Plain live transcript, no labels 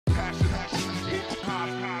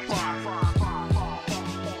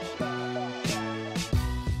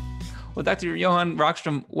Well, Dr. Johan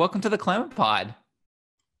Rockström, welcome to the Climate Pod.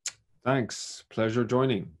 Thanks. Pleasure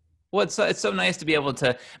joining. Well, it's so nice to be able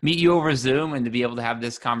to meet you over Zoom and to be able to have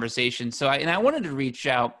this conversation. I wanted to reach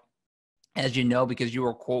out, as you know, because you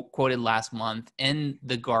were quoted last month in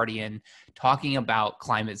The Guardian talking about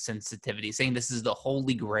climate sensitivity, saying this is the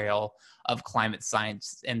holy grail of climate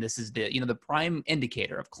science, and this is the prime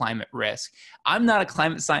indicator of climate risk. I'm not a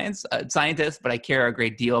climate scientist, but I care a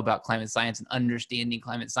great deal about climate science and understanding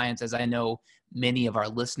climate science, as I know many of our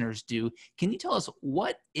listeners do. Can you tell us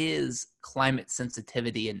what is climate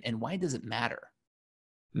sensitivity and why does it matter?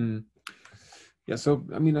 Yeah, so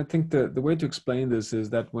I think the way to explain this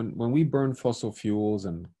is that when we burn fossil fuels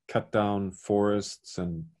and cut down forests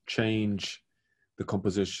and change the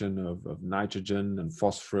composition of nitrogen and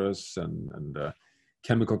phosphorus and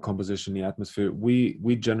chemical composition in the atmosphere,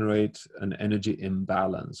 we generate an energy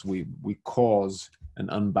imbalance. We cause an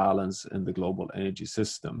unbalance in the global energy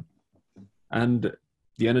system. And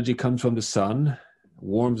the energy comes from the sun,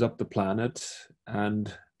 warms up the planet,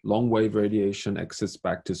 and long wave radiation exits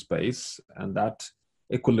back to space, and that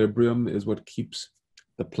equilibrium is what keeps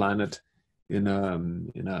the planet in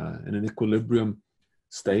an equilibrium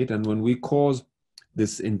state. And when we cause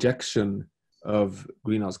this injection of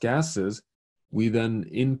greenhouse gases, we then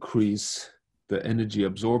increase the energy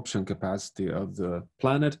absorption capacity of the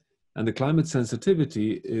planet. And the climate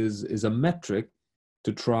sensitivity is a metric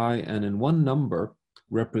to try and in one number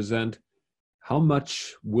represent how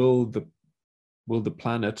much will the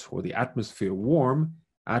planet or the atmosphere warm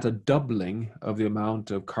at a doubling of the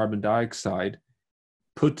amount of carbon dioxide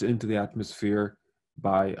put into the atmosphere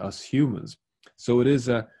by us humans. So it is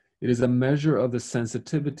a measure of the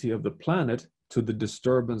sensitivity of the planet to the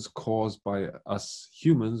disturbance caused by us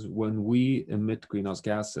humans when we emit greenhouse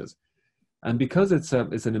gases. And because it's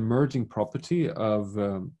an emerging property of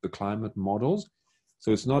the climate models,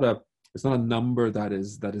 so it's not a number that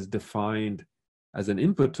is defined as an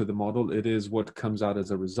input to the model. It is what comes out as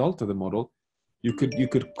a result of the model. You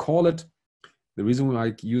could call it, the reason why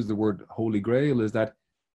I use the word holy grail is that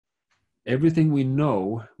everything we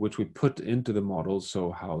know, which we put into the model,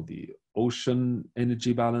 so how the ocean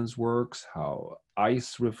energy balance works, how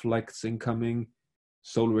ice reflects incoming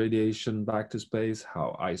solar radiation back to space,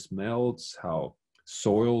 how ice melts, how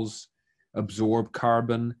soils absorb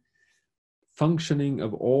carbon, functioning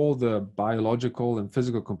of all the biological and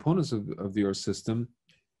physical components of the Earth system,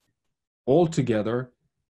 all together,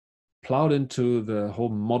 plowed into the whole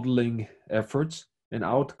modeling efforts, and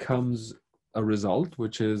out comes a result,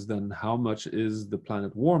 which is then how much is the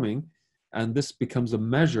planet warming, and this becomes a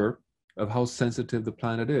measure of how sensitive the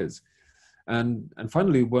planet is. And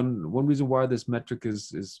finally, one reason why this metric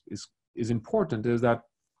is important is that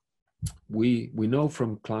we know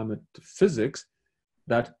from climate physics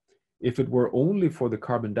that if it were only for the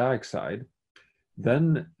carbon dioxide,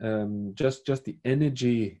 then just the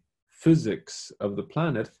energy physics of the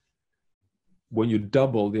planet, when you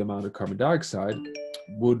double the amount of carbon dioxide,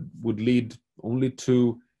 would lead only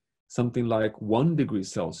to something like 1 degree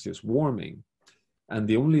Celsius warming. And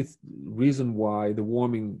the only reason why the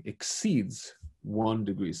warming exceeds 1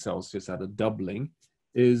 degree Celsius at a doubling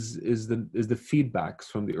is the feedbacks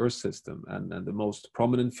from the Earth system. And the most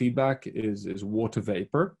prominent feedback is water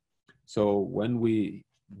vapor. So when we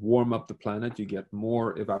warm up the planet, you get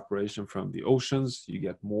more evaporation from the oceans, you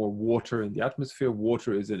get more water in the atmosphere.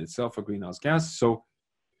 Water is in itself a greenhouse gas. So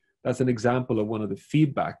that's an example of one of the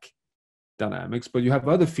feedback dynamics, but you have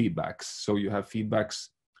other feedbacks. So you have feedbacks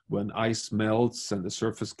when ice melts and the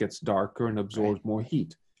surface gets darker and absorbs more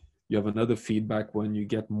heat. You have another feedback when you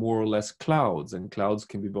get more or less clouds, and clouds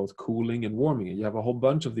can be both cooling and warming. And you have a whole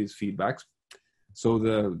bunch of these feedbacks. So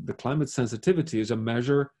the climate sensitivity is a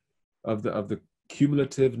measure of the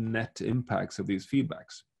cumulative net impacts of these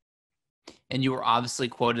feedbacks. And you were obviously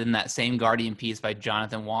quoted in that same Guardian piece by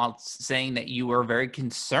Jonathan Waltz saying that you were very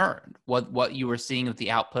concerned what you were seeing with the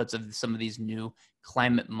outputs of some of these new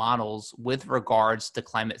climate models with regards to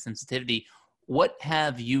climate sensitivity. What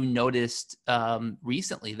have you noticed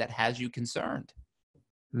recently that has you concerned?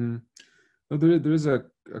 Well, there is a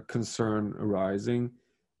concern arising.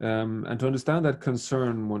 And to understand that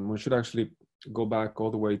concern, one should actually go back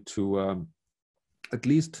all the way to at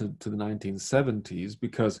least to the 1970s,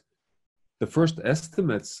 because the first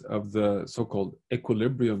estimates of the so-called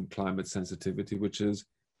equilibrium climate sensitivity, which is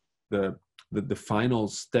the final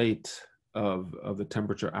state of the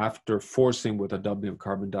temperature after forcing with a doubling of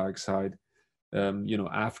carbon dioxide,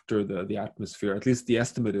 after the atmosphere, at least the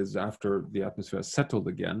estimate is after the atmosphere has settled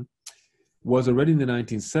again, was already in the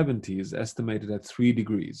 1970s estimated at 3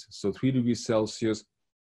 degrees. So 3 degrees Celsius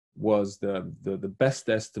was the best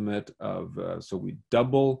estimate of, so we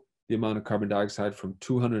double the amount of carbon dioxide from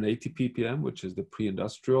 280 ppm, which is the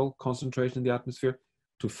pre-industrial concentration in the atmosphere,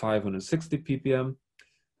 to 560 ppm.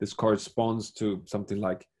 This corresponds to something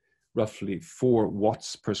like roughly 4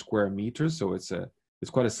 watts per square meter. So it's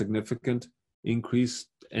quite a significant increased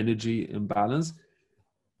energy imbalance.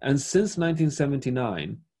 And since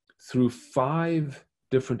 1979, through 5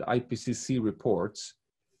 different IPCC reports,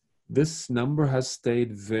 this number has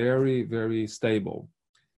stayed very, very stable.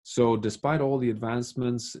 So despite all the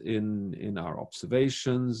advancements in our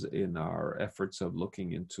observations, in our efforts of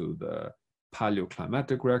looking into the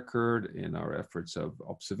paleoclimatic record, in our efforts of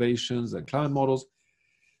observations and climate models,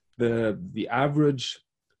 the average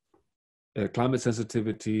climate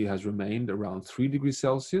sensitivity has remained around 3 degrees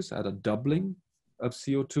Celsius at a doubling of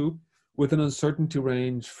CO2, with an uncertainty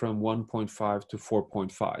range from 1.5 to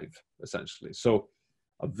 4.5, essentially. So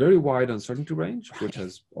a very wide uncertainty range, which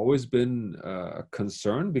has always been a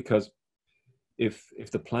concern, because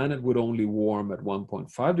if the planet would only warm at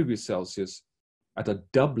 1.5 degrees Celsius at a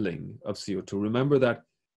doubling of CO2, remember that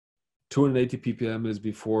 280 ppm is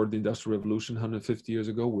before the Industrial Revolution 150 years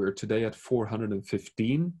ago. We're today at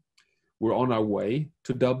 415. We're on our way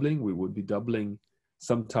to doubling. We would be doubling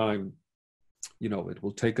sometime, it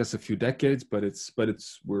will take us a few decades, but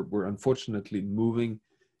we're unfortunately moving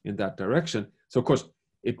in that direction. So of course,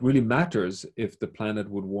 it really matters if the planet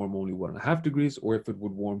would warm only 1.5 degrees or if it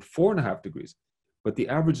would warm 4.5 degrees. But the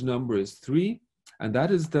average number is 3, and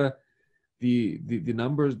that is the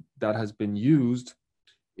number that has been used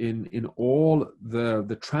in all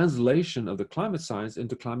the translation of the climate science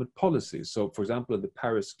into climate policy. So for example, in the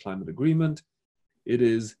Paris Climate Agreement, it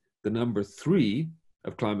is the number 3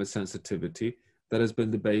 of climate sensitivity that has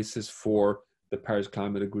been the basis for the Paris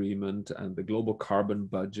Climate Agreement and the global carbon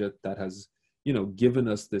budget that has given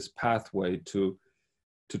us this pathway to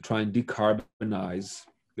try and decarbonize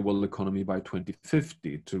the world economy by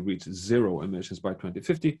 2050, to reach 0 emissions by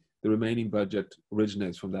 2050. The remaining budget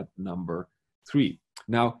originates from that number 3.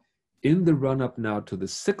 Now, in the run-up now to the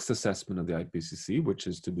 6th assessment of the IPCC, which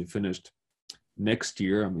is to be finished next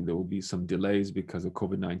year, there will be some delays because of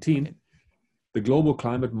COVID-19, the global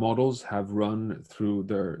climate models have run through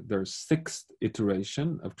their 6th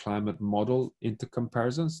iteration of climate model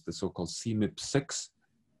intercomparisons, the so-called CMIP6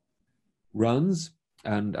 runs,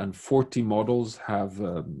 and 40 models have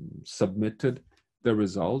submitted their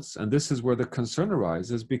results. And this is where the concern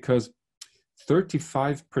arises, because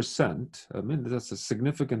 35%, that's a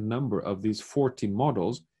significant number of these 40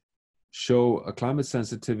 models, show a climate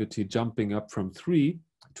sensitivity jumping up from 3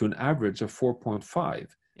 to an average of 4.5,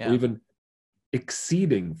 or even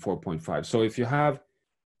exceeding 4.5. So if you have,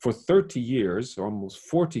 for 30 years, or almost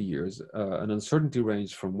 40 years, an uncertainty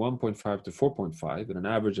range from 1.5 to 4.5 and an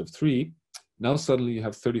average of 3, now suddenly you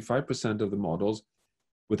have 35% of the models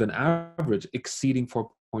with an average exceeding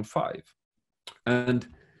 4.5. And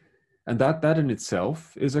that in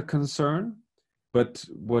itself is a concern. But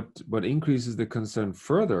what increases the concern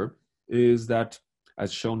further is that,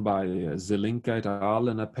 as shown by Zelinka et al.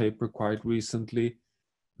 In a paper quite recently,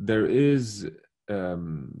 there is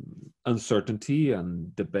uncertainty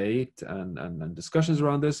and debate and discussions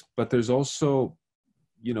around this, but there's also,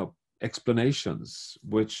 explanations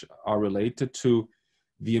which are related to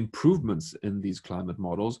the improvements in these climate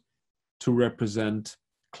models to represent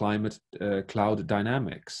climate cloud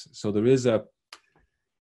dynamics. So there is a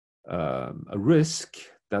risk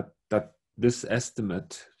that this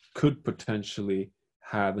estimate could potentially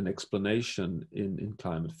have an explanation in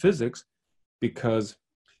climate physics, because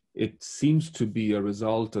it seems to be a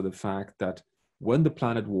result of the fact that when the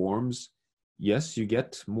planet warms, yes, you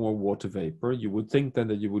get more water vapor. You would think then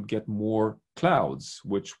that you would get more clouds,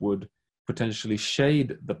 which would potentially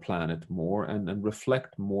shade the planet more and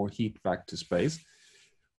reflect more heat back to space.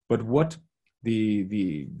 But what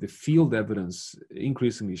the field evidence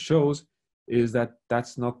increasingly shows is that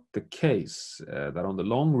that's not the case, that on the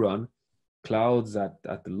long run, clouds at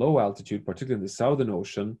the low altitude, particularly in the Southern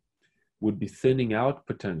Ocean, would be thinning out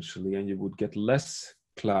potentially, and you would get less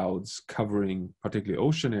clouds covering particularly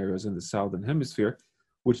ocean areas in the Southern Hemisphere,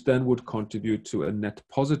 which then would contribute to a net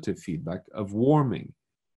positive feedback of warming.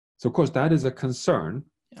 So of course that is a concern.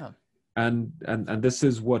 Yeah. And this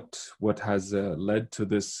is what has led to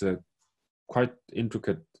this quite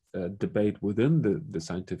intricate debate within the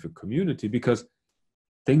scientific community, because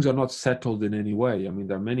things are not settled in any way.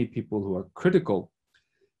 There are many people who are critical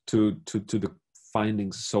to the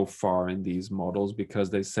findings so far in these models, because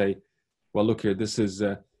they say, well, look here, this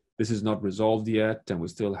is not resolved yet, and we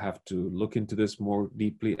still have to look into this more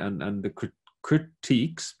deeply. And the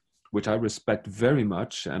critiques, which I respect very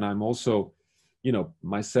much, and I'm also,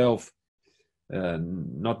 myself,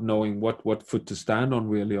 not knowing what foot to stand on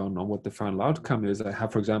really on what the final outcome is. I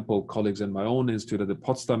have, for example, colleagues in my own institute at the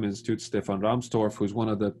Potsdam Institute, Stefan Ramstorff, who's one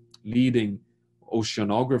of the leading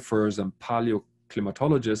oceanographers and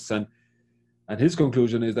paleoclimatologists, and his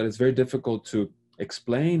conclusion is that it's very difficult to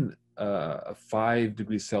explain a 5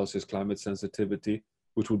 degrees Celsius climate sensitivity,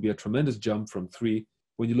 which would be a tremendous jump from 3,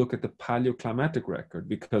 when you look at the paleoclimatic record,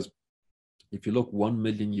 because if you look 1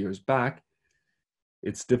 million years back,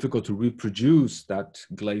 it's difficult to reproduce that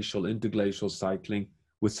glacial interglacial cycling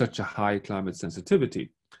with such a high climate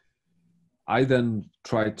sensitivity. I then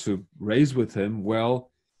tried to raise with him,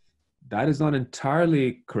 well, that is not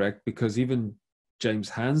entirely correct, because even James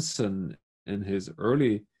Hansen, in his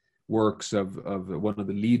early works of one of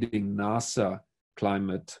the leading NASA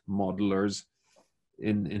climate modelers,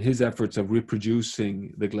 in his efforts of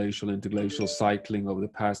reproducing the glacial interglacial cycling over the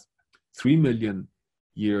past 3 million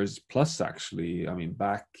years plus, actually, I mean,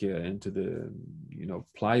 back into the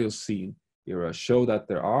Pliocene era, show that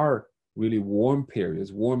there are really warm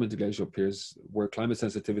periods, warm interglacial periods, where climate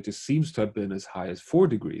sensitivity seems to have been as high as 4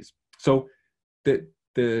 degrees. So the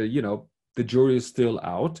jury is still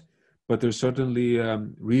out, but there's certainly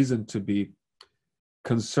reason to be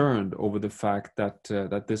concerned over the fact that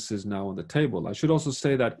that this is now on the table. I should also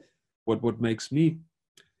say that what makes me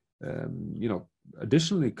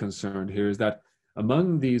additionally concerned here is that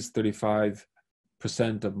among these 35%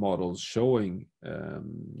 of models showing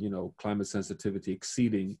climate sensitivity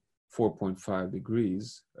exceeding 4.5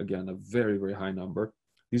 degrees, again a very, very high number,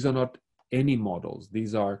 these are not any models.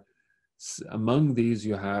 These are, among these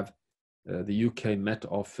you have the UK Met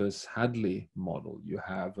Office Hadley model, you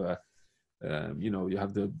have you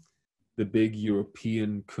have the big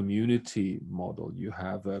European Community model, you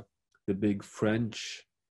have the big French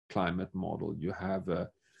climate model, you have the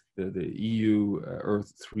EU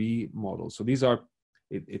Earth 3 model. So these are,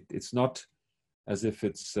 it's not as if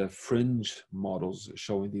it's fringe models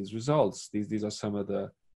showing these results. These are some of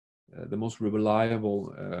the most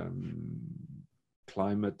reliable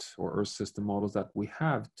climate or Earth system models that we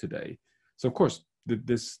have today. So of course,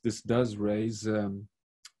 this does raise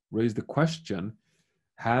the question: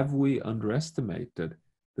 have we underestimated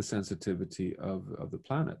the sensitivity of the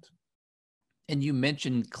planet? And you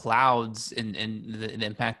mentioned clouds and the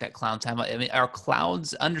impact that clouds have. I mean, are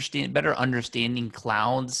clouds better understanding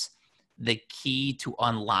clouds the key to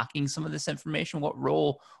unlocking some of this information? What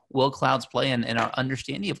role will clouds play in our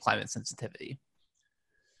understanding of climate sensitivity?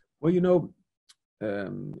 Well,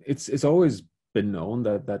 it's always been known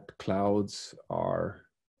that clouds are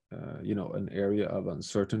an area of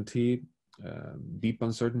uncertainty, deep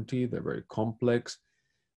uncertainty. They're very complex.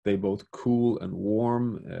 They both cool and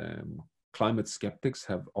warm. Climate skeptics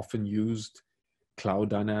have often used cloud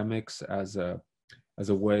dynamics as a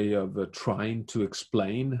way of trying to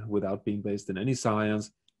explain, without being based in any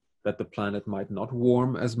science, that the planet might not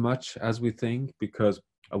warm as much as we think, because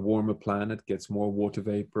a warmer planet gets more water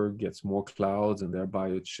vapor, gets more clouds, and thereby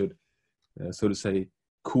it should, so to say,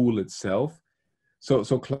 cool itself. So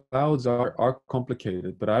clouds are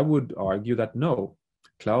complicated, but I would argue that no,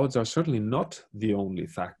 clouds are certainly not the only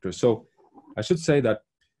factor. So I should say that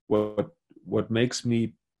what makes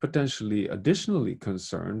me potentially additionally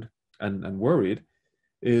concerned and worried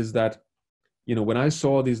is that, when I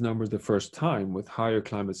saw these numbers the first time with higher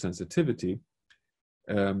climate sensitivity,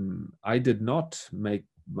 I did not make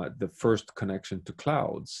the first connection to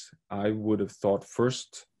clouds. I would have thought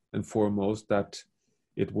first and foremost that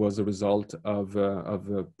it was a result of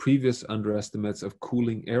previous underestimates of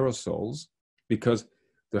cooling aerosols, because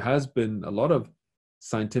there has been a lot of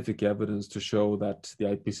scientific evidence to show that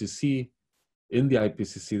in the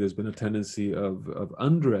IPCC, there's been a tendency of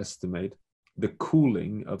underestimate the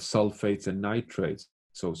cooling of sulfates and nitrates,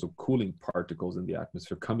 so cooling particles in the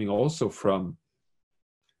atmosphere, coming also from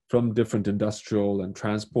different industrial and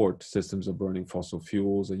transport systems of burning fossil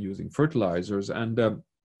fuels and using fertilizers, and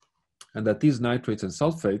that these nitrates and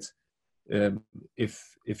sulfates,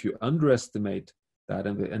 if you underestimate that,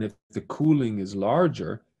 and if the cooling is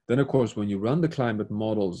larger, then of course when you run the climate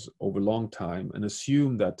models over a long time and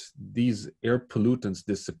assume that these air pollutants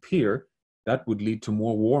disappear, that would lead to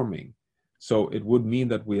more warming. So it would mean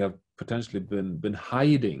that we have potentially been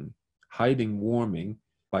hiding warming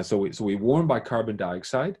by, so we warm by carbon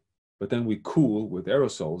dioxide, but then we cool with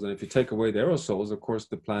aerosols. And if you take away the aerosols, of course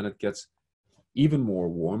the planet gets even more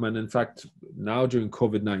warm. And in fact, now during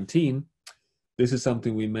COVID-19, this is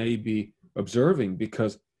something we may be observing,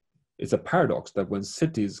 because it's a paradox that when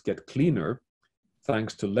cities get cleaner,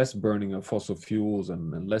 thanks to less burning of fossil fuels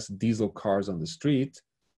and less diesel cars on the street,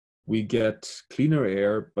 we get cleaner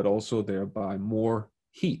air, but also thereby more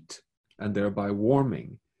heat and thereby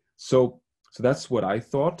warming. So So that's what I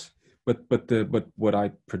thought. But what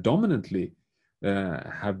I predominantly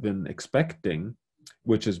have been expecting,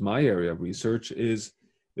 which is my area of research, is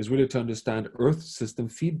really to understand Earth system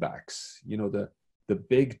feedbacks. You know, the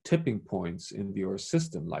big tipping points in the Earth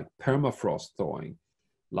system, like permafrost thawing,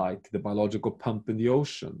 like the biological pump in the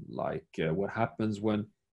ocean, like what happens when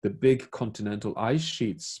the big continental ice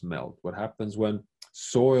sheets melt, what happens when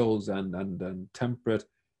soils and temperate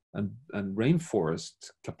and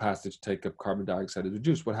rainforest capacity to take up carbon dioxide is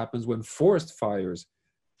reduced, what happens when forest fires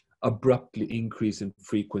abruptly increase in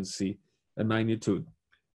frequency and magnitude.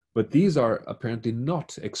 But these are apparently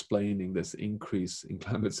not explaining this increase in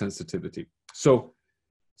climate sensitivity. So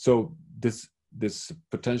this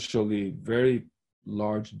potentially very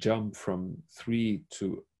large jump from 3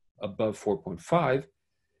 to above 4.5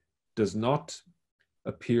 does not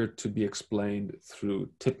appear to be explained through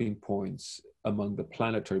tipping points among the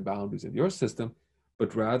planetary boundaries in the Earth system,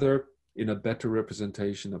 but rather in a better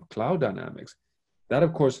representation of cloud dynamics. That,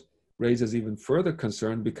 of course, raises even further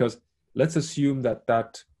concern, because let's assume that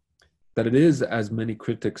it is, as many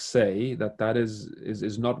critics say, that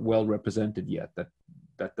is not well represented yet,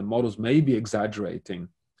 that the models may be exaggerating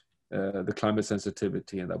the climate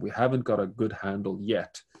sensitivity, and that we haven't got a good handle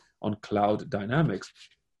yet on cloud dynamics.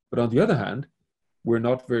 But on the other hand, we're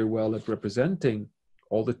not very well at representing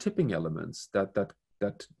all the tipping elements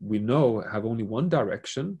that we know have only one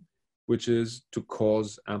direction, which is to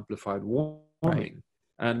cause amplified warming. Right.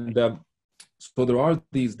 And so there are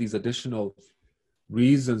these additional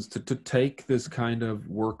reasons to take this kind of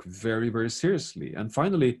work very, very seriously. And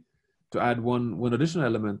finally, to add one additional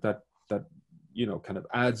element that you know kind of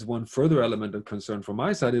adds one further element of concern from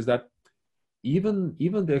my side, is that even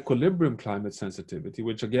the equilibrium climate sensitivity,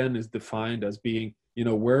 which again is defined as being, you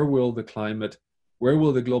know, where will the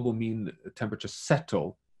global mean temperature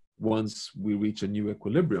settle once we reach a new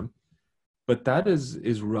equilibrium, but that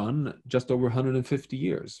is run just over 150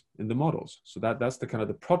 years in the models. So that's the kind of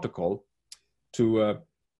the protocol to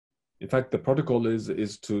in fact, the protocol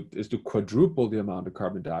is to quadruple the amount of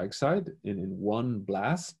carbon dioxide in one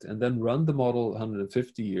blast, and then run the model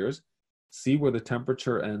 150 years, see where the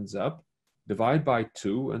temperature ends up, divide by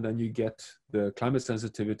 2, and then you get the climate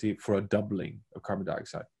sensitivity for a doubling of carbon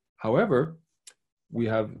dioxide. However, we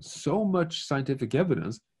have so much scientific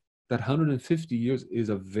evidence that 150 years is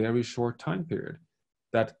a very short time period,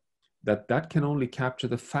 that can only capture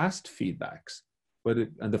the fast feedbacks.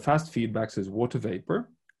 And the fast feedbacks is water vapor,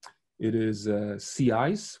 it is sea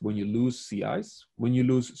ice, when you lose sea ice, when you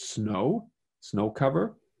lose snow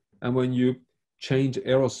cover, and when you change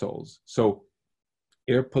aerosols. So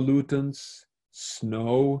air pollutants,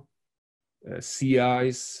 snow, sea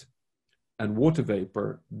ice, and water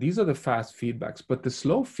vapor, these are the fast feedbacks. But the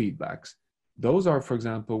slow feedbacks, those are, for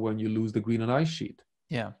example, when you lose the Greenland ice sheet,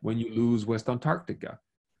 when you lose West Antarctica,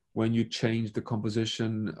 when you change the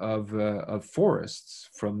composition of forests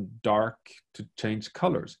from dark to change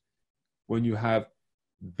colors, when you have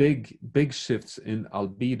big shifts in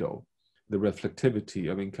albedo, the reflectivity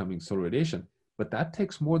of incoming solar radiation. But that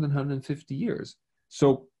takes more than 150 years.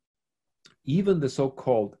 So even the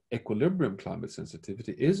so-called equilibrium climate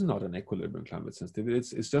sensitivity is not an equilibrium climate sensitivity.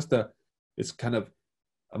 It's kind of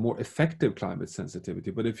a more effective climate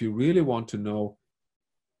sensitivity. But if you really want to know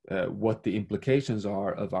what the implications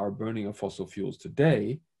are of our burning of fossil fuels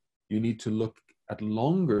today, you need to look at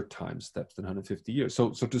longer time steps than 150 years.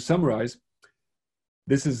 So to summarize,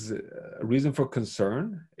 this is a reason for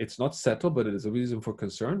concern. It's not settled, but it is a reason for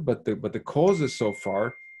concern. But the causes so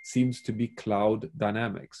far seems to be cloud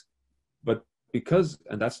dynamics. But because,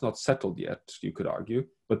 and that's not settled yet, you could argue,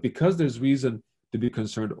 but because there's reason to be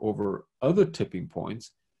concerned over other tipping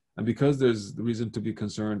points, and because there's reason to be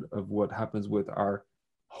concerned of what happens with our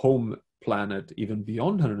home planet even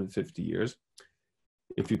beyond 150 years,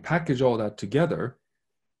 if you package all that together,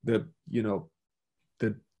 the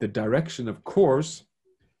direction, of course,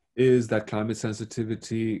 is that climate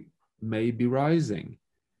sensitivity may be rising.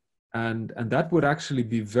 And that would actually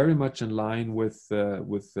be very much in line with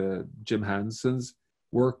Jim Hansen's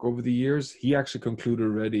work over the years. He actually concluded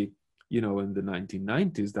already, in the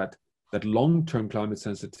 1990s that long-term climate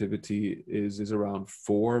sensitivity is around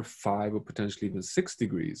 4, 5, or potentially even 6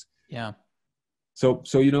 degrees. Yeah. So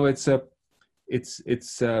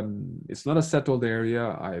it's not a settled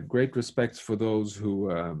area. I have great respect for those who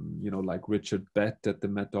like Richard Bett at the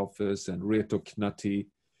Met Office and Reto Knatti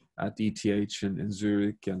at ETH in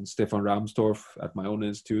Zurich, and Stefan Ramsdorf at my own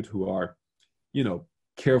institute, who are,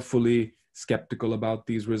 carefully skeptical about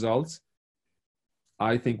these results.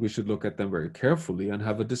 I think we should look at them very carefully and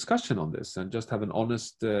have a discussion on this, and just have an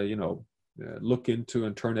honest, look into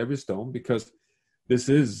and turn every stone, because this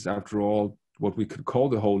is, after all, what we could call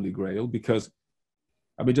the Holy Grail, because,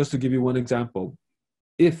 I mean, just to give you one example,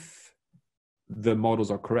 if the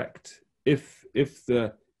models are correct, if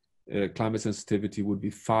the climate sensitivity would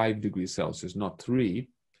be 5 degrees Celsius, not 3,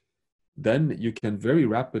 then you can very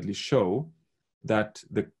rapidly show that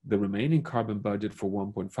the remaining carbon budget for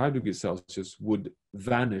 1.5 degrees Celsius would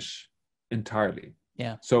vanish entirely.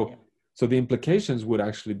 Yeah. So the implications would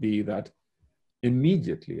actually be that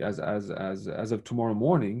immediately, as of tomorrow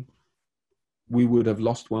morning, we would have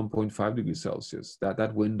lost 1.5 degrees Celsius.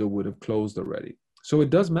 That window would have closed already. So it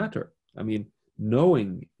does matter. I mean, knowing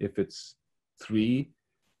if it's 3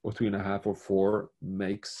 or 3.5 or 4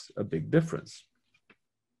 makes a big difference.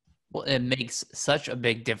 Well, it makes such a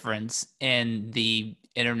big difference in the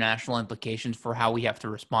international implications for how we have to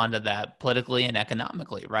respond to that politically and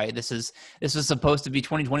economically, right? This was supposed to be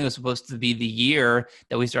 2020 was supposed to be the year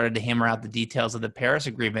that we started to hammer out the details of the Paris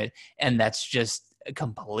Agreement, and that's just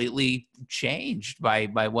completely changed by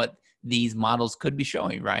what these models could be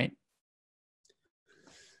showing, right?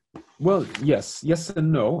 Well, yes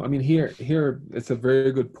and no. I mean, here it's a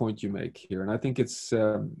very good point you make here, and I think it's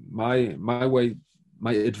my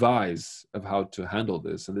advice of how to handle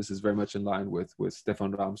this, and this is very much in line with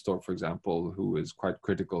Stefan Rahmstorff, for example, who is quite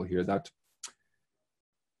critical here, that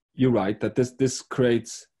you're right, that this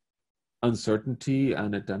creates uncertainty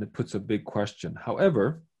and it puts a big question.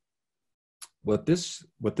 However, what this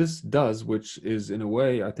does, which is in a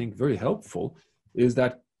way I think very helpful, is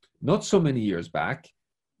that not so many years back,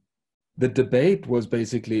 the debate was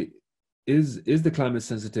basically, is the climate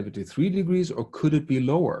sensitivity 3 degrees or could it be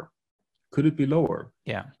lower? Could it be lower?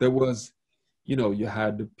 Yeah. There was, you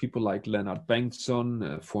had people like Lennart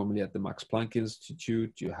Bengtsson, formerly at the Max Planck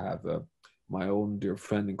Institute. You have my own dear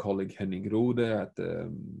friend and colleague Henning Rode at the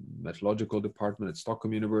Meteorological Department at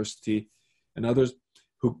Stockholm University, and others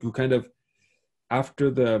who kind of, after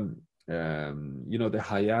the the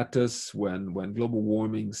hiatus when global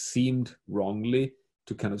warming seemed wrongly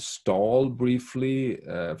to kind of stall briefly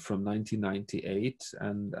from 1998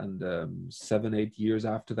 and 7-8 years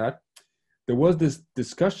after that, there was this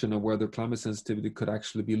discussion of whether climate sensitivity could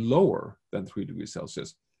actually be lower than 3 degrees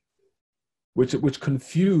Celsius, which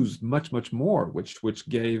confused much more, which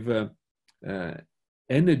gave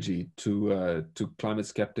energy to climate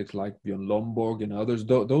skeptics like Björn Lomborg and others,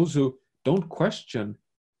 those who don't question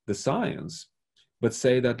the science, but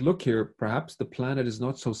say that, look here, perhaps the planet is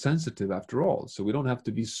not so sensitive after all, so we don't have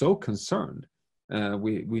to be so concerned.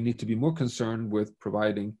 We need to be more concerned with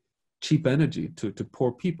providing cheap energy to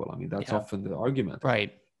poor people. I mean, that's often the argument.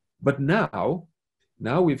 Right. But now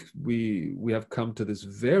we have come to this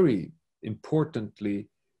very importantly,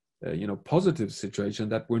 positive situation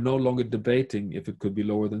that we're no longer debating if it could be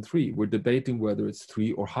lower than 3. We're debating whether it's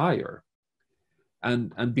 3 or higher.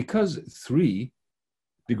 And because 3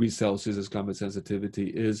 degrees Celsius as climate sensitivity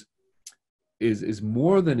is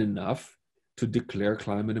more than enough to declare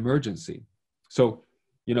climate emergency. So,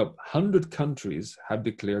 100 countries have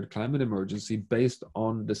declared climate emergency based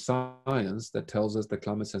on the science that tells us that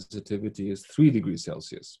climate sensitivity is 3 degrees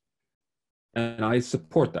Celsius. And I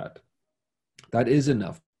support that. That is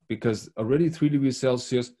enough, because already 3 degrees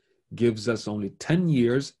Celsius gives us only 10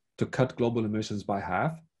 years to cut global emissions by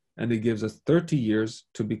half, and it gives us 30 years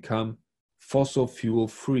to become fossil fuel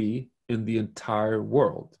free in the entire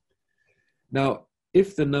world. Now,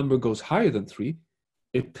 if the number goes higher than 3,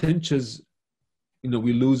 it pinches,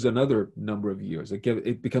 we lose another number of years.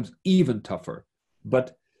 It becomes even tougher.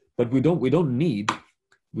 But we don't need,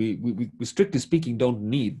 we strictly speaking don't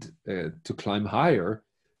need to climb higher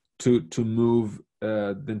to move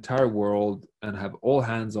the entire world and have all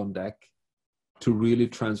hands on deck to really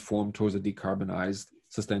transform towards a decarbonized,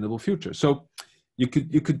 sustainable future. So you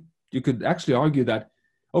could actually argue that,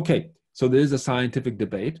 okay, so there is a scientific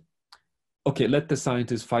debate. Okay, let the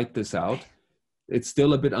scientists fight this out. It's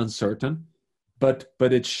still a bit uncertain, but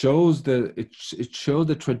it shows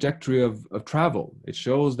the trajectory of travel. It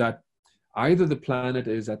shows that either the planet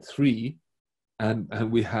is at 3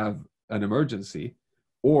 and we have an emergency,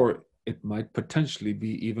 or it might potentially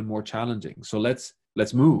be even more challenging. So let's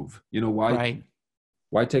move.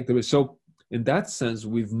 Why take the risk? So in that sense,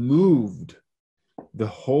 we've moved the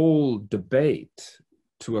whole debate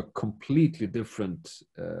to a completely different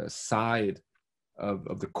side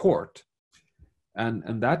of the court,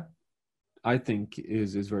 and that, I think,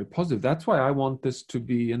 is very positive. That's why I want this to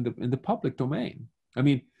be in the public domain. I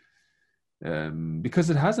mean, because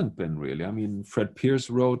it hasn't been really. I mean, Fred Pierce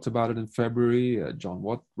wrote about it in February. John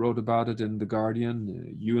Watt wrote about it in The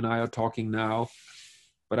Guardian. You and I are talking now,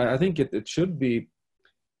 but I think it should be.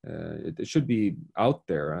 It should be out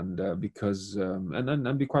there, and because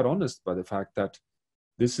and be quite honest by the fact that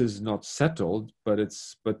this is not settled, but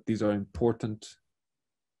these are important.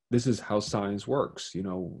 This is how science works. You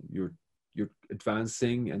know, you're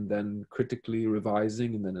advancing and then critically revising,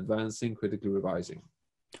 and then advancing, critically revising.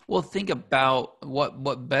 Well, think about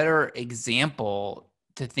what better example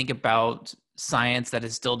to think about science that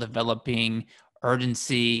is still developing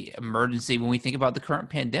urgency, emergency when we think about the current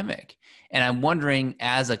pandemic. And I'm wondering,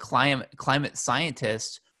 as a climate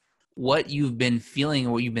scientist, what you've been feeling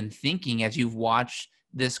or what you've been thinking as you've watched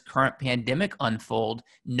this current pandemic unfold,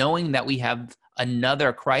 knowing that we have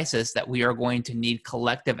another crisis that we are going to need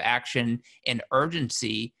collective action and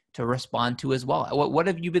urgency to respond to as well. What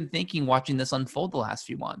have you been thinking watching this unfold the last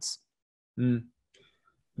few months? Mm.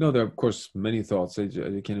 No, there are of course many thoughts, as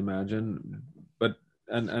you can imagine, but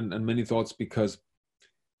and many thoughts because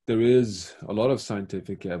there is a lot of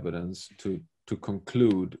scientific evidence to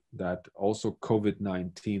conclude that also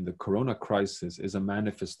COVID-19, the corona crisis, is a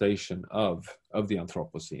manifestation of the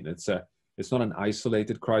Anthropocene. It's not an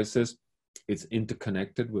isolated crisis. It's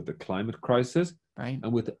interconnected with the climate crisis, Right.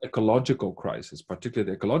 and with the ecological crisis,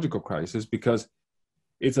 particularly the ecological crisis, because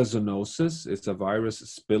it's a zoonosis, it's a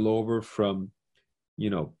virus spillover from,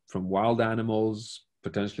 from wild animals,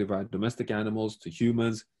 potentially via domestic animals to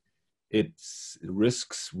humans. It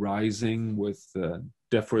risks rising with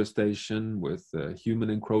deforestation, with human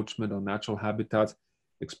encroachment on natural habitats,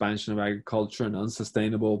 expansion of agriculture, and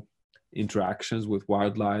unsustainable interactions with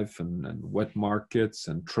wildlife, and wet markets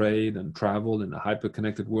and trade and travel in a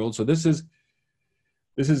hyper-connected world. So this is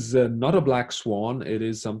not a black swan. It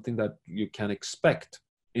is something that you can expect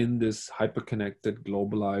in this hyper-connected,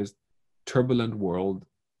 globalized, turbulent world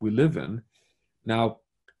we live in. Now,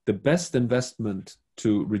 the best investment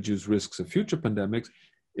to reduce risks of future pandemics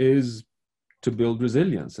is to build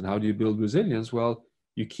resilience. And how do you build resilience? Well,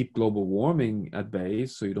 you keep global warming at bay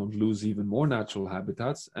so you don't lose even more natural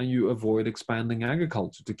habitats, and you avoid expanding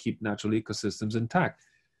agriculture to keep natural ecosystems intact.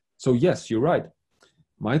 So yes, you're right.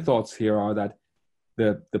 My thoughts here are that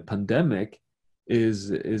the pandemic is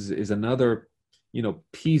another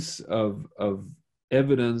piece of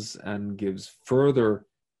evidence, and gives further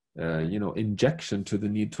injection to the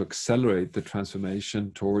need to accelerate the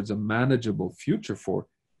transformation towards a manageable future for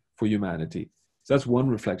humanity. So that's one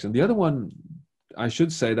reflection. The other one, I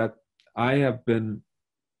should say that I have been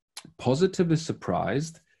positively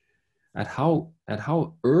surprised at how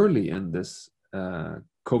early in this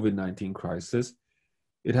COVID-19 crisis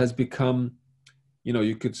it has become,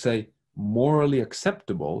 you could say, morally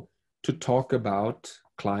acceptable to talk about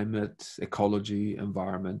climate, ecology,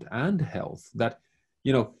 environment, and health. That,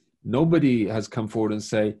 nobody has come forward and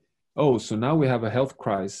say, oh, so now we have a health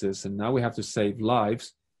crisis and now we have to save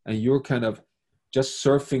lives, and you're kind of just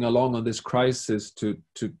surfing along on this crisis to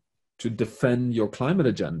defend your climate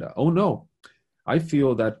agenda. Oh no, I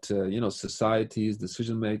feel that societies,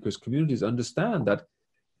 decision makers, communities understand that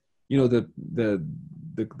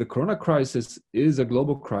the corona crisis is a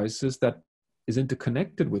global crisis that is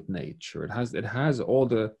interconnected with nature. It has all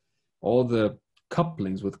the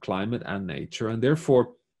couplings with climate and nature, and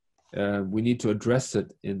therefore we need to address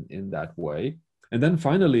it in that way. And then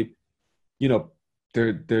finally,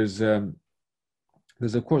 there's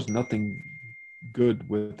of course nothing good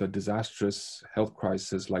with a disastrous health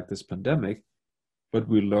crisis like this pandemic, but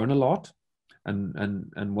we learn a lot.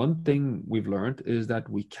 And one thing we've learned is that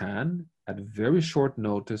we can, at very short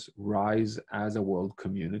notice, rise as a world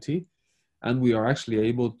community, and we are actually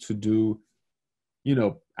able to do,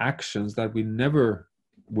 actions that we never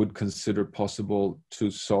would consider possible to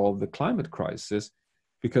solve the climate crisis,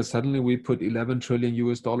 because suddenly we put 11 trillion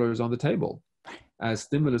US dollars on the table as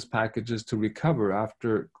stimulus packages to recover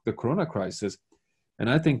after the corona crisis. And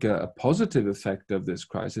I think a positive effect of this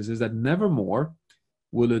crisis is that never more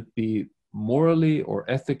will it be morally or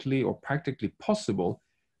ethically or practically possible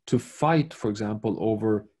to fight, for example,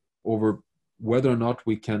 over whether or not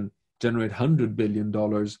we can generate $100 billion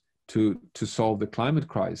to solve the climate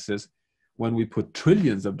crisis when we put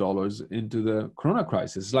trillions of dollars into the corona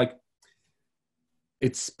crisis. Like,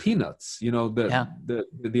 it's peanuts. The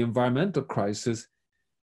environmental crisis,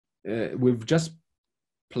 we've just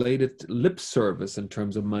played it lip service in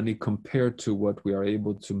terms of money compared to what we are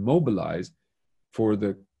able to mobilize for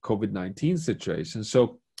the COVID-19 situation.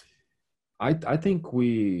 So I think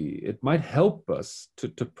it might help us to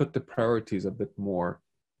put the priorities a bit more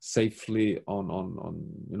safely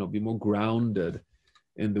on be more grounded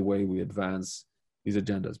in the way we advance these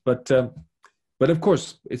agendas. But of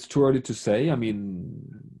course, it's too early to say. I mean,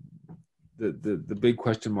 the big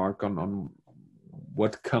question mark on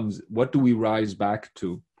what do we rise back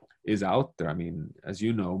to is out there. I mean, as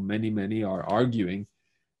you know, many are arguing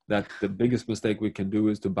that the biggest mistake we can do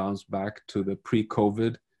is to bounce back to the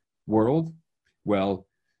pre-COVID world. Well,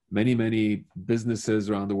 many businesses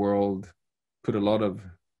around the world put a lot of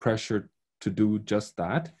pressure to do just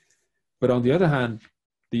that. But on the other hand,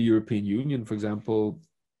 the European Union, for example,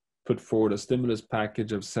 put forward a stimulus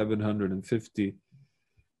package of 750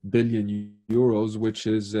 billion euros, which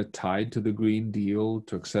is tied to the Green Deal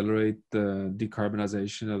to accelerate the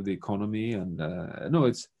decarbonization of the economy. And no,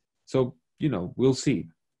 it's so, we'll see.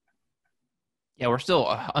 Yeah, we're still,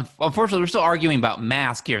 unfortunately, we're still arguing about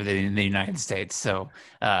masks here in the United States. So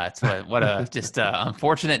it's what a just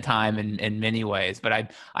unfortunate time in many ways. But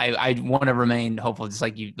I want to remain hopeful, just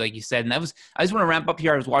like you said. And I just want to wrap up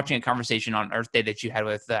here. I was watching a conversation on Earth Day that you had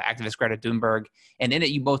with activist Greta Thunberg, and in it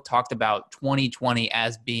you both talked about 2020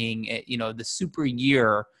 as being the super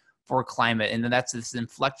year for climate, and then that's this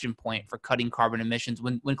inflection point for cutting carbon emissions.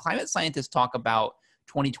 When climate scientists talk about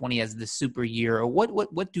 2020 as the super year,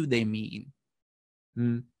 what do they mean?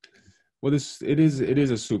 Mm. Well, it is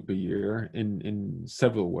a super year in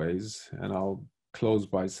several ways, and I'll close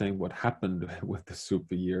by saying what happened with the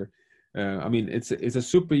super year. I mean, it's a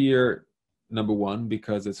super year, number one,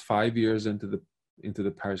 because it's 5 years into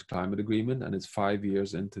the Paris Climate Agreement, and it's 5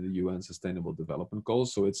 years into the UN Sustainable Development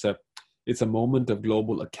Goals. So it's a moment of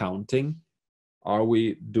global accounting. Are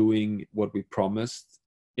we doing what we promised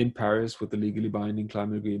in Paris with the legally binding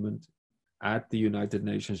climate agreement, at the United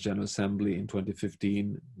Nations General Assembly in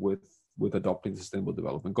 2015 with adopting the Sustainable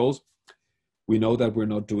Development Goals? We know that we're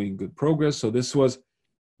not doing good progress. So this was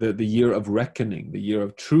the year of reckoning, the year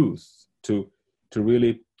of truth, to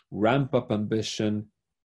really ramp up ambition,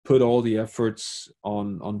 put all the efforts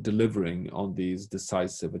on delivering on these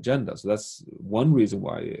decisive agendas. So that's one reason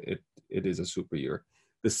why it is a super year.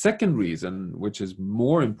 The second reason, which is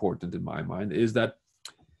more important in my mind, is that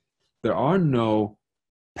there are no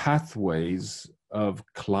pathways of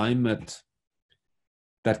climate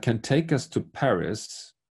that can take us to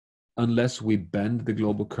Paris unless we bend the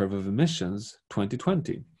global curve of emissions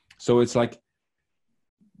 2020. So it's like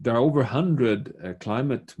there are over 100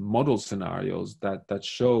 climate model scenarios that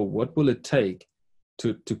show what will it take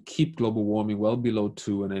to keep global warming well below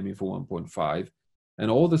 2 and aiming for 1.5. And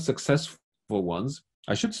all the successful ones,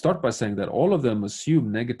 I should start by saying that all of them assume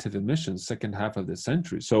negative emissions second half of this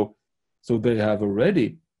century. So they have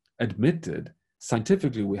already admitted,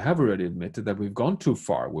 scientifically, we have already admitted that we've gone too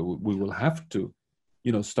far. We will have to,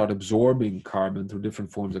 start absorbing carbon through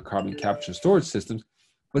different forms of carbon capture and storage systems.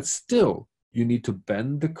 But still, you need to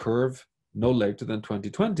bend the curve no later than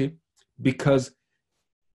 2020, because,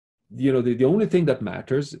 the only thing that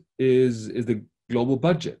matters is the global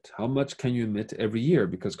budget. How much can you emit every year?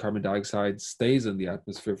 Because carbon dioxide stays in the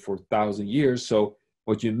atmosphere for 1,000 years. So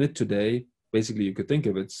what you emit today, basically, you could think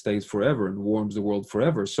of it, stays forever and warms the world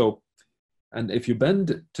forever. So, and if you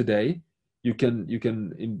bend today, you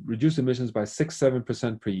can reduce emissions by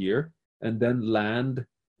 6-7% per year, and then land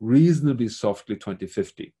reasonably softly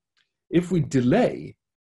 2050. If we delay,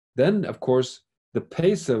 then of course the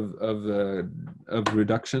pace of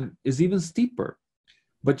reduction is even steeper.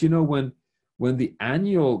 But when the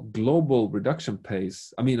annual global reduction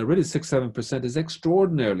pace, I mean, already 6-7% is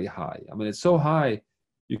extraordinarily high. I mean, it's so high,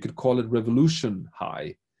 you could call it revolution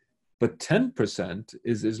high, but 10%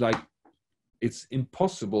 is like, it's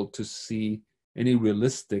impossible to see any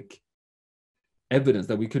realistic evidence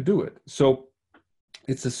that we could do it. So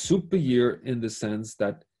it's a super year in the sense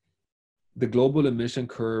that the global emission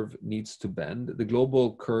curve needs to bend. The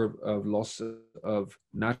global curve of loss of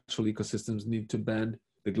natural ecosystems need to bend.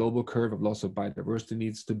 The global curve of loss of biodiversity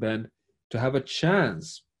needs to bend to have a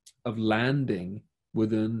chance of landing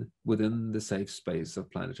within the safe space of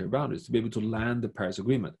planetary boundaries, to be able to land the Paris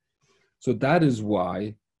Agreement. So that is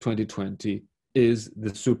why 2020 is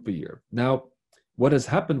the super year. Now, what has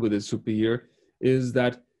happened with this super year is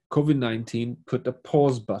that COVID-19 put a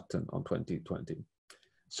pause button on 2020.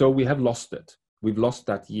 So we have lost it. We've lost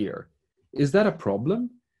that year. Is that a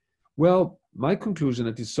problem? Well, my conclusion,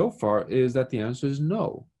 at least so far, is that the answer is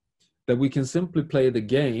no. That we can simply play the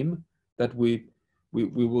game, that we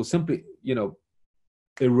will simply,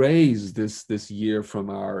 erase this year from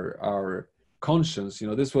our conscience.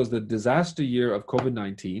 This was the disaster year of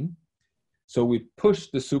COVID-19. So we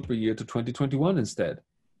pushed the super year to 2021 instead.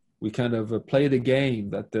 We kind of play the game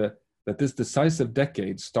that this decisive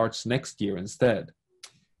decade starts next year instead.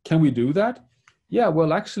 Can we do that? Yeah,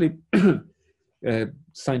 well, actually,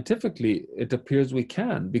 scientifically, it appears we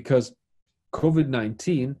can, because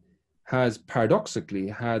COVID-19 has paradoxically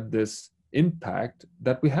had this impact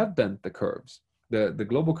that we have bent the curves. The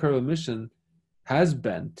global curve of emission has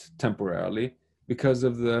bent temporarily because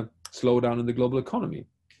of the slowdown in the global economy.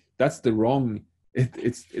 That's the wrong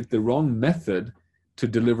it's the wrong method to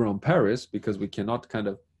deliver on Paris, because we cannot kind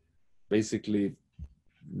of basically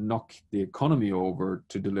knock the economy over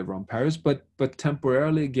to deliver on Paris, but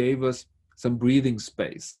temporarily gave us some breathing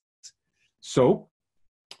space. So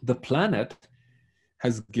the planet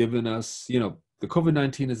has given us, the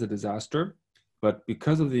COVID-19 is a disaster, but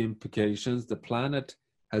because of the implications, the planet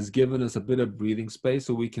has given us a bit of breathing space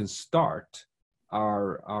so we can start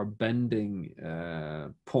our bending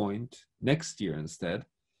point next year instead,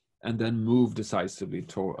 and then move decisively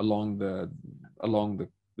along the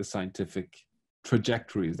scientific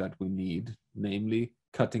trajectories that we need, namely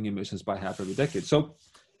cutting emissions by half every decade. So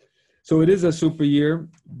it is a super year,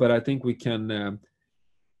 but I think we can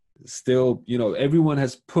still, everyone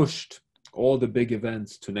has pushed all the big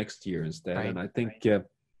events to next year instead. Right. And I think,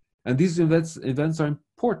 and these events are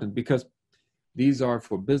important because these are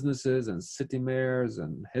for businesses and city mayors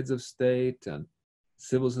and heads of state and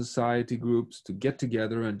civil society groups to get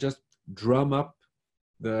together and just drum up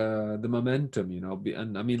the momentum,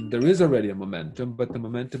 and I mean, there is already a momentum, but the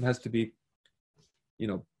momentum has to be,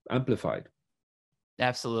 amplified.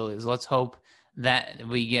 Absolutely. So let's hope that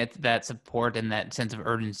we get that support and that sense of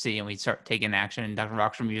urgency and we start taking action. And Dr.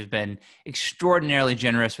 Rockstrom, you've been extraordinarily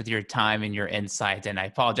generous with your time and your insight. And I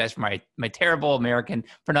apologize for my terrible American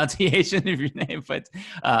pronunciation of your name, but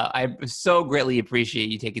I so greatly appreciate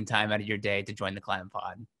you taking time out of your day to join the Climate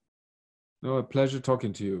Pod. No, a pleasure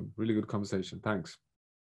talking to you. Really good conversation. Thanks.